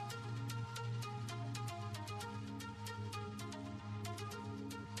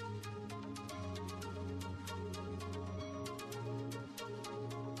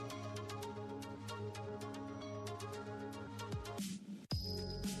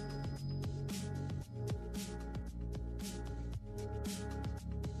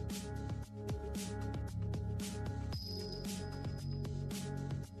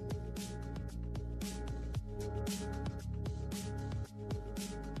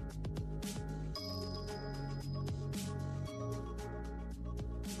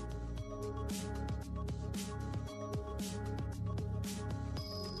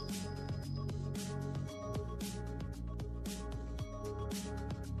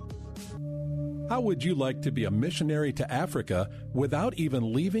 How would you like to be a missionary to Africa without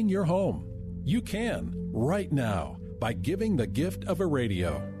even leaving your home? You can, right now, by giving the gift of a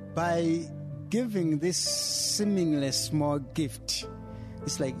radio. By giving this seemingly small gift,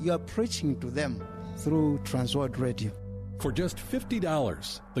 it's like you are preaching to them through Transworld Radio. For just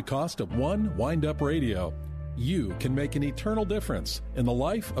 $50, the cost of one wind-up radio, you can make an eternal difference in the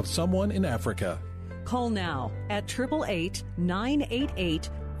life of someone in Africa. Call now at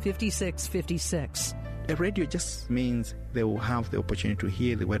 888-988-5656. A radio just means they will have the opportunity to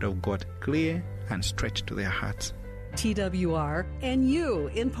hear the word of God clear and straight to their hearts. TWR and you,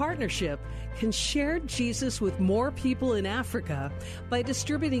 in partnership, can share Jesus with more people in Africa by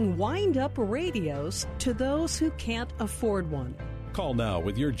distributing wind-up radios to those who can't afford one. Call now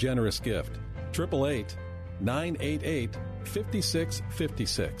with your generous gift,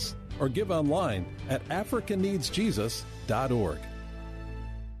 888-988-5656, or give online at africaneedsjesus.org.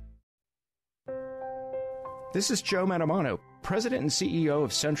 This is Joe Matamano, President and CEO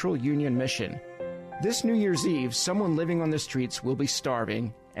of Central Union Mission. This New Year's Eve, someone living on the streets will be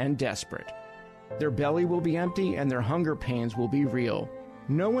starving and desperate. Their belly will be empty and their hunger pains will be real.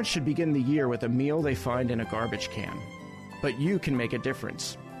 No one should begin the year with a meal they find in a garbage can. But you can make a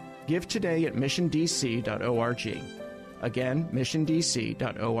difference. Give today at missiondc.org. Again,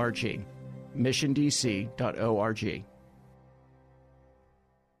 missiondc.org. missiondc.org.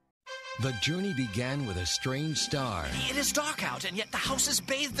 The journey began with a strange star. It is dark out, and yet the house is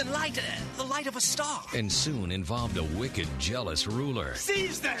bathed in light, the light of a star. And soon involved a wicked, jealous ruler.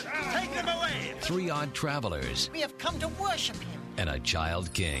 Seize them! Take them away! 3 odd travelers. We have come to worship him. And a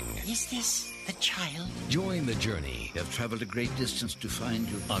child king. Is this the child? Join the journey. They have traveled a great distance to find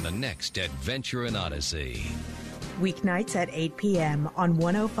you. On the next Adventure in Odyssey. Weeknights at 8 p.m. on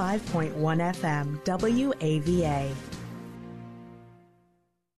 105.1 FM, WAVA.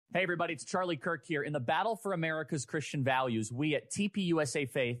 Hey, everybody, it's Charlie Kirk here. In the battle for America's Christian values, we at TPUSA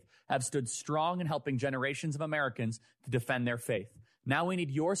Faith have stood strong in helping generations of Americans to defend their faith. Now we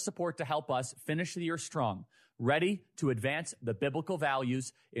need your support to help us finish the year strong, ready to advance the biblical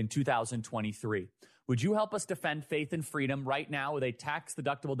values in 2023. Would you help us defend faith and freedom right now with a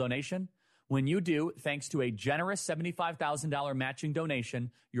tax-deductible donation? When you do, thanks to a generous $75,000 matching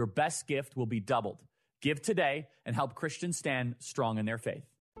donation, your best gift will be doubled. Give today and help Christians stand strong in their faith.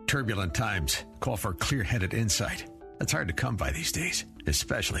 Turbulent times call for clear-headed insight. That's hard to come by these days,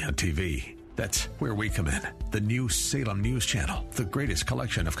 especially on TV. That's where we come in. The new Salem News Channel, the greatest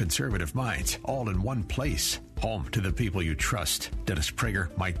collection of conservative minds, all in one place. Home to the people you trust. Dennis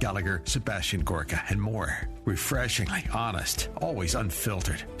Prager, Mike Gallagher, Sebastian Gorka, and more. Refreshingly honest, always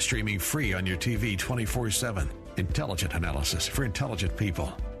unfiltered. Streaming free on your TV 24/7. Intelligent analysis for intelligent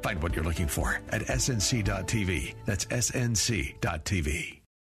people. Find what you're looking for at snc.tv. That's snc.tv.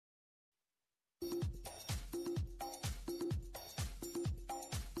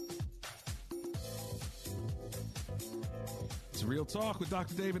 It's Real Talk with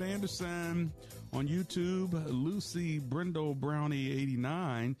Dr. David Anderson on YouTube. Lucy Brindle Brownie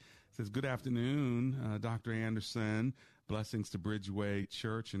 89 says, good afternoon, Dr. Anderson. Blessings to Bridgeway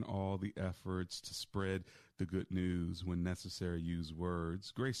Church and all the efforts to spread the good news. When necessary, use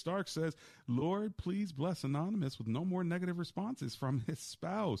words. Grace Stark says, Lord, please bless Anonymous with no more negative responses from his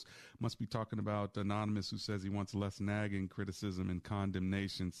spouse. Must be talking about Anonymous, who says he wants less nagging, criticism, and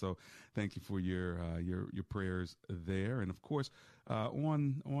condemnation. So thank you for your prayers there. And of course,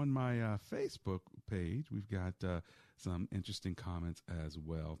 on my Facebook page, we've got some interesting comments as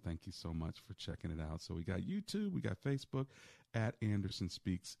well. Thank you so much for checking it out. So we got YouTube, we got Facebook. At Anderson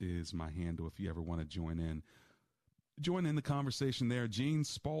Speaks is my handle if you ever want to join in the conversation there. Jean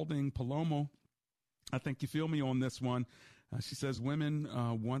Spalding Palomo, I think you feel me on this one. She says women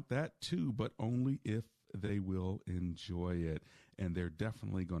want that too, but only if they will enjoy it. And they're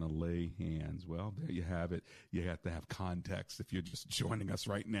definitely going to lay hands. Well, there you have it. You have to have context if you're just joining us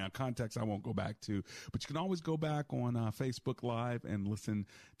right now. Context I won't go back to, but you can always go back on Facebook Live and listen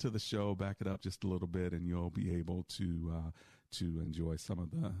to the show, back it up just a little bit, and you'll be able to enjoy some of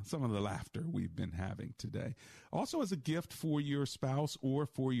the laughter we've been having today. Also, as a gift for your spouse or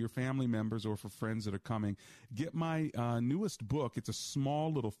for your family members or for friends that are coming, get my newest book. It's a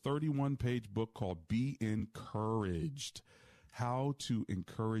small little 31-page book called Be Encouraged: How to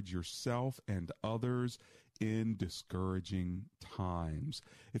Encourage Yourself and Others in Discouraging Times.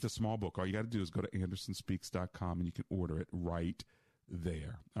 It's a small book. All you got to do is go to andersonspeaks.com and you can order it right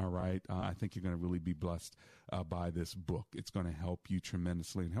there. All right. I think you're going to really be blessed by this book. It's going to help you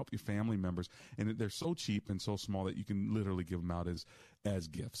tremendously and help your family members. And they're so cheap and so small that you can literally give them out as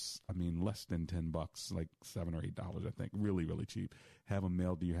gifts. I mean, less than $10, like $7 or $8, I think. Really, really cheap. Have them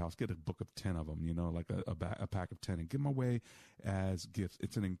mailed to your house. Get a book of 10 of them, like a pack of 10, and give them away as gifts.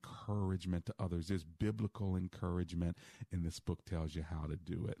 It's an encouragement to others. There's biblical encouragement, and this book tells you how to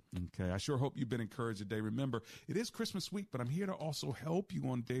do it. Okay. I sure hope you've been encouraged today. Remember, it is Christmas week, but I'm here to also help you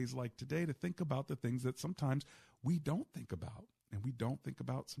on days like today to think about the things that sometimes we don't think about. And we don't think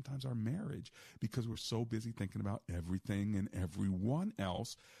about sometimes our marriage because we're so busy thinking about everything and everyone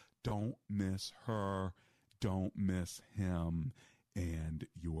else. Don't miss her. Don't miss him. And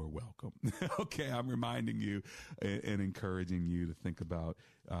you're welcome. Okay, I'm reminding you and encouraging you to think about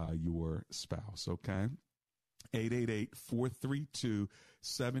your spouse, okay?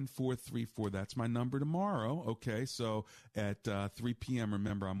 888-432-7434. That's my number tomorrow, okay? So at 3 p.m.,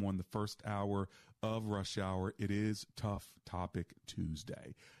 remember, I'm on the first hour of Rush Hour. It is Tough Topic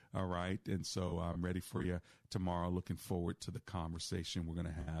Tuesday. All right. And so I'm ready for you tomorrow. Looking forward to the conversation we're going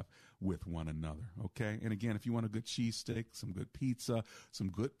to have with one another. Okay. And again, if you want a good cheesesteak, some good pizza, some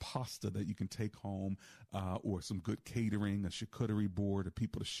good pasta that you can take home, or some good catering, a charcuterie board, or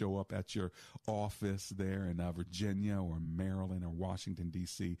people to show up at your office there in Virginia or Maryland or Washington,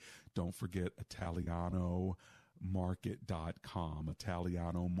 D.C., don't forget ItalianoMarket.com.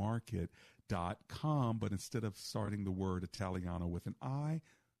 ItalianoMarket.com. But instead of starting the word Italiano with an I,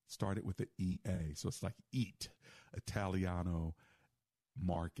 start it with the EA. So it's like eat. ItalianoMarket.com.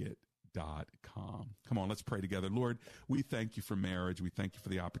 Come on, let's pray together. Lord, we thank you for marriage. We thank you for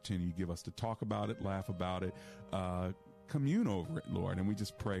the opportunity you give us to talk about it, laugh about it, commune over it, Lord. And we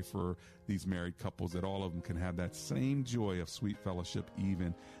just pray for these married couples that all of them can have that same joy of sweet fellowship,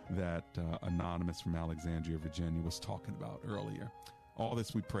 even that Anonymous from Alexandria, Virginia was talking about earlier. All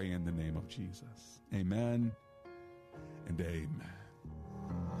this we pray in the name of Jesus. Amen and amen.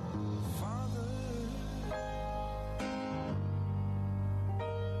 Father,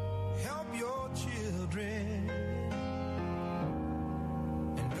 help your children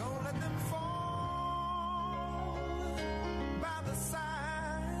and don't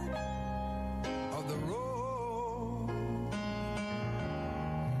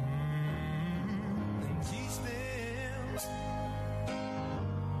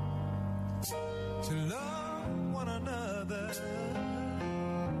to love one another,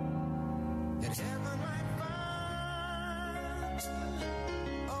 that heaven might find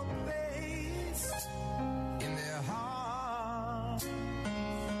a place in their heart.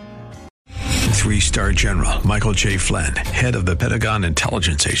 3-star General Michael J. Flynn, head of the Pentagon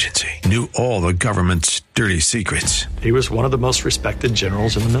Intelligence Agency, knew all the government's dirty secrets. He was one of the most respected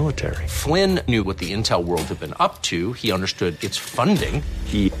generals in the military. Flynn knew what the intel world had been up to. He understood its funding.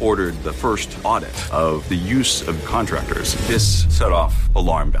 He ordered the first audit of the use of contractors. This set off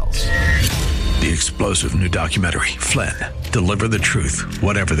alarm bells. The explosive new documentary, Flynn, Deliver the Truth,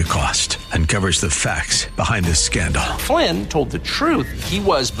 Whatever the Cost, uncovers the facts behind this scandal. Flynn told the truth. He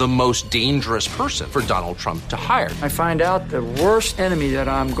was the most dangerous person for Donald Trump to hire. I find out the worst enemy that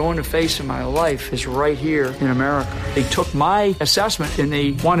I'm going to face in my life is right here in America. They took my assessment and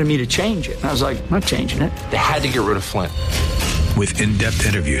they wanted me to change it. And I was like, I'm not changing it. They had to get rid of Flynn. With in-depth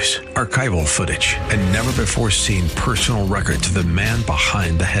interviews, archival footage, and never-before-seen personal records of the man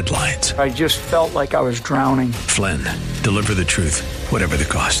behind the headlines. I just felt like I was drowning. Flynn, Deliver the Truth, Whatever the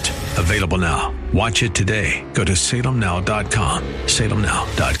Cost. Available now. Watch it today. Go to salemnow.com.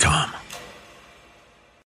 salemnow.com.